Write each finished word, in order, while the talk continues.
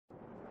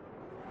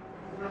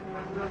Hi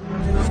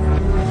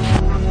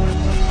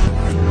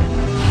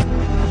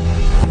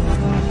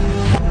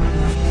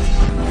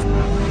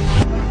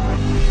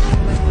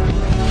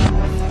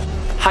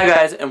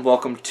guys, and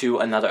welcome to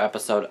another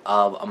episode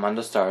of Among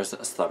the Stars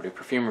Celebrity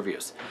Perfume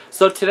Reviews.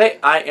 So today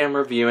I am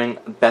reviewing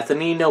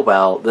Bethany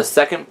Noel, the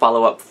second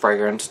follow-up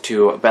fragrance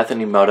to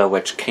Bethany Mota,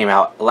 which came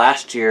out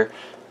last year,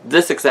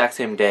 this exact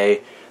same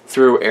day,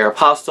 through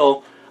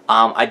Aeropostale.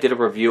 I did a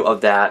review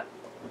of that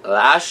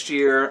last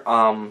year,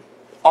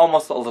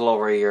 almost a little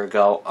over a year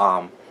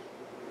ago.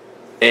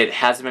 It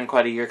hasn't been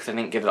quite a year because I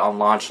didn't get it on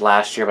launch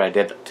last year, but I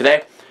did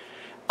today.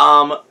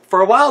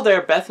 For a while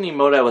there, Bethany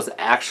Mota was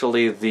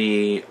actually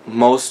the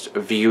most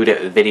viewed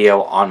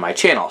video on my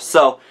channel.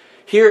 So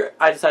here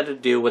I decided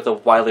to do with a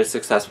widely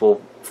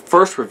successful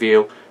first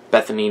review,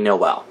 Bethany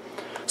Noel.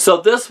 So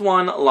this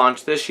one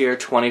launched this year,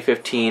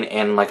 2015,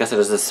 and like I said,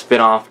 is a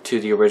spin-off to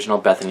the original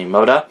Bethany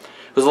Mota.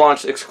 It was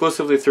launched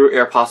exclusively through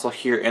Aeropostale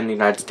here in the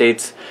United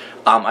States.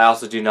 I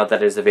also do know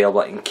that it is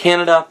available in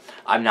Canada.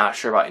 I'm not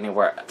sure about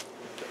anywhere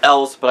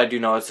else, but I do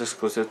know it's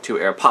exclusive to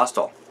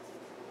Aeropostale.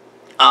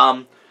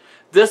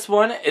 This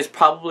one is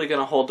probably going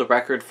to hold the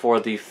record for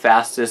the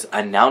fastest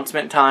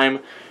announcement time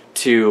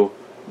to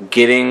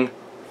getting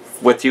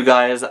with you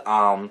guys,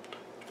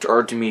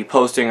 or to me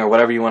posting, or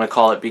whatever you want to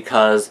call it,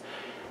 because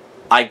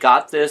I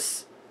got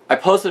this, I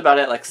posted about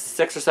it like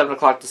 6 or 7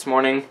 o'clock this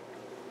morning.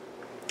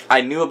 I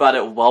knew about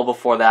it well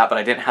before that, but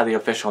I didn't have the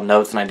official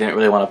notes, and I didn't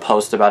really want to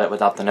post about it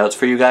without the notes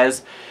for you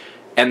guys.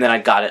 And then I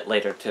got it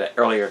later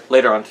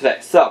on today.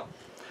 So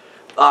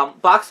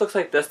box looks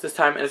like this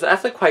time, and it's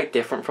actually quite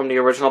different from the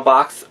original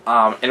box,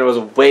 and it was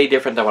way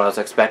different than what I was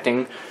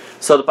expecting.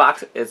 So the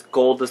box is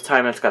gold this time,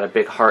 and it's got a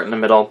big heart in the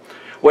middle,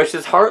 which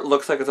this heart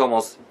looks like it's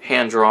almost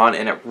hand-drawn,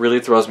 and it really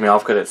throws me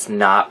off because it's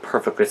not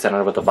perfectly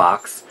centered with the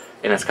box,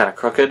 and it's kind of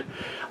crooked.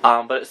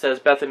 But it says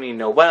Bethany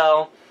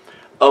Noel,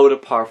 Eau de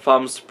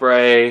Parfum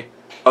spray,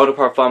 Eau de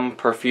Parfum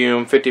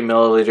perfume, 50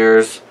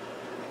 milliliters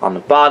on the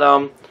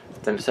bottom.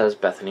 Then it says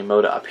Bethany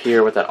Mota up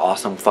here with that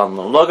awesome fun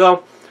little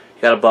logo.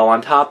 Got a bow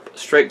on top,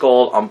 straight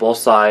gold on both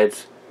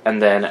sides,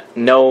 and then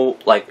no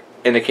like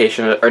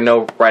indication or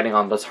no writing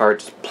on this heart,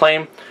 just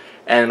plain.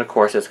 And of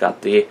course it's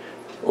got the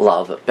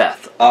Love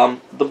Beth.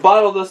 The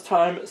bottle this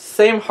time,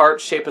 same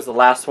heart shape as the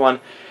last one,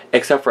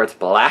 except for it's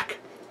black.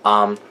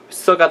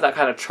 Still got that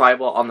kind of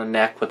tribal on the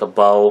neck with a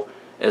bow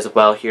as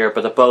well here,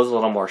 but the bow's a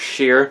little more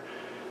sheer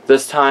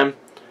this time.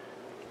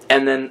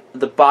 And then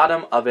the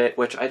bottom of it,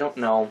 which I don't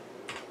know,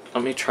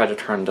 let me try to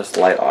turn this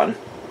light on,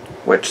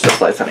 which this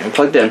light's not even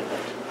plugged in.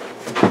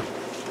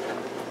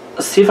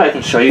 Let's see if I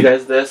can show you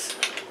guys this.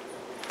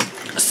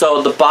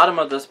 So the bottom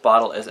of this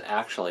bottle is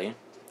actually,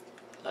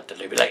 not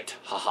to be late,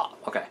 haha,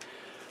 okay.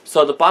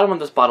 So the bottom of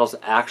this bottle's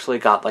actually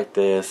got like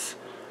this,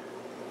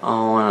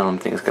 oh, I don't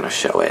think it's going to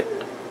show it.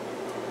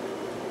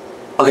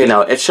 Okay,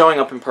 no, it's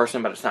showing up in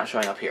person, but it's not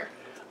showing up here.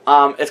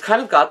 It's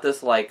kind of got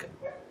this like,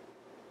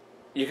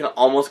 you can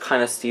almost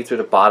kind of see through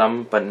the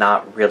bottom, but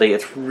not really.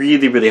 It's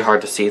really, really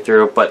hard to see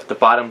through, but the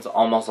bottom's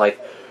almost like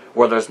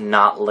where there's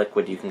not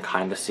liquid, you can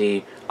kind of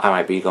see. I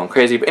might be going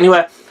crazy, but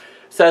anyway, it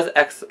says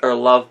X or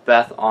Love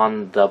Beth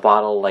on the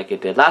bottle like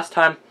it did last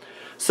time.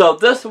 So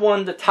this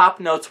one, the top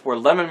notes were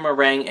lemon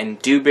meringue and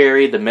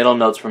dewberry, the middle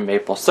notes were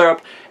maple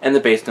syrup, and the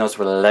base notes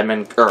were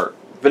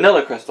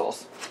vanilla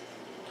crystals.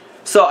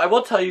 So I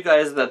will tell you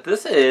guys that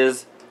this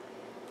is,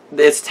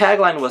 its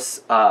tagline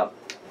was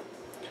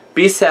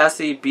be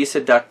sassy, be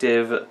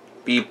seductive,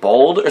 be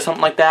bold, or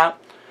something like that.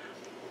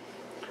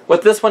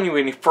 With this one,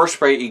 when you first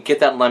spray it, you get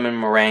that lemon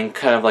meringue,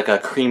 kind of like a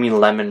creamy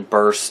lemon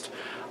burst.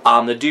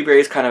 The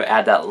dewberries kind of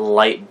add that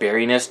light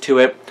berryness to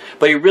it,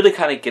 but you really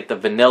kind of get the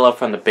vanilla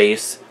from the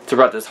base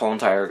throughout this whole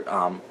entire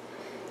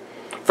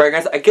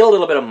fragrance. I get a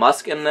little bit of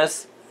musk in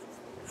this,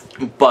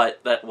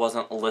 but that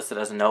wasn't listed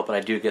as a note, but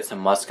I do get some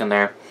musk in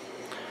there.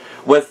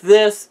 With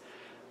this,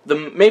 the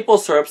maple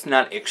syrup's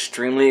not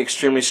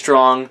extremely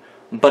strong,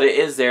 but it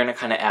is there, and it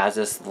kind of adds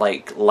this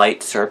like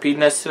light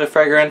syrupiness to the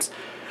fragrance.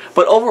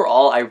 But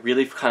overall, I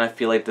really kind of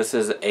feel like this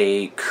is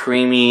a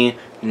creamy,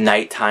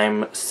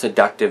 nighttime,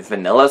 seductive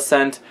vanilla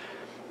scent.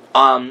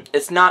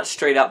 It's not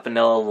straight up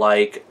vanilla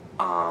like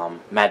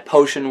Mad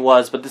Potion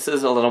was, but this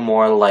is a little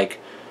more like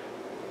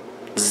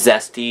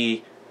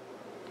zesty.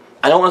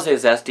 I don't want to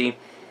say zesty,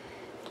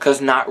 because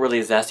it's not really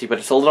zesty, but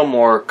it's a little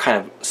more kind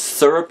of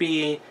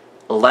syrupy,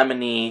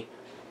 lemony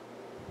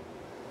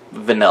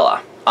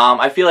vanilla.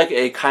 I feel like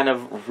it kind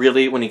of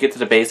really, when you get to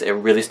the base, it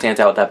really stands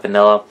out with that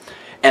vanilla.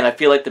 And I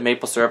feel like the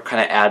maple syrup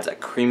kind of adds a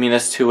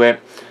creaminess to it.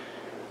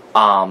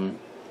 Kind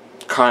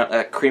of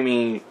a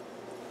creamy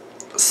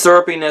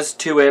syrupiness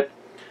to it.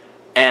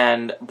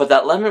 But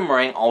that lemon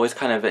meringue always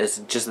kind of is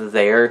just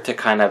there to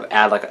kind of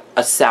add like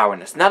a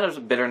sourness. Not as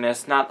a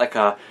bitterness, not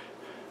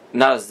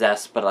a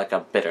zest, but like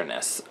a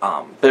bitterness.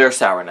 Bitter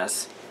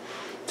sourness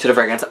to the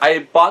fragrance.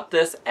 I bought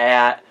this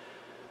at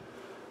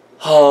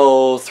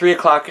 3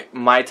 o'clock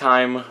my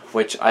time,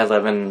 which I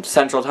live in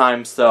Central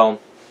Time, so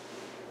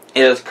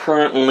it is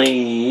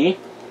currently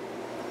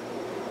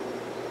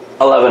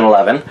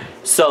 11:11.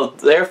 So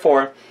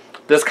therefore,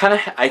 This kind of,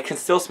 I can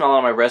still smell it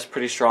on my wrist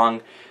pretty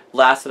strong.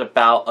 Lasted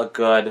about a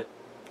good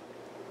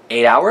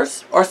 8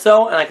 hours or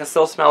so, and I can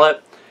still smell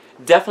it.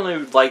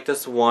 Definitely like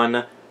this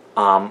one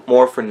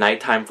more for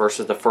nighttime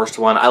versus the first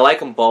one. I like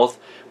them both,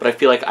 but I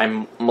feel like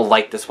I'm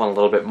like this one a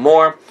little bit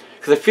more,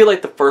 because I feel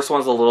like the first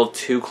one's a little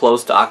too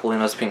close to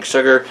Aquilina's Pink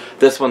Sugar.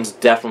 This one's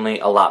definitely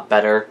a lot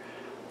better.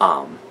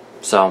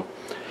 So,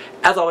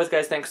 as always,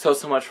 guys, thanks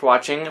so much for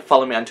watching.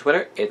 Follow me on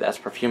Twitter, that's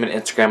Perfume, and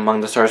Instagram,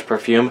 Among the Stars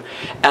Perfume.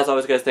 As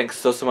always, guys, thanks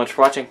so much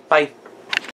for watching. Bye!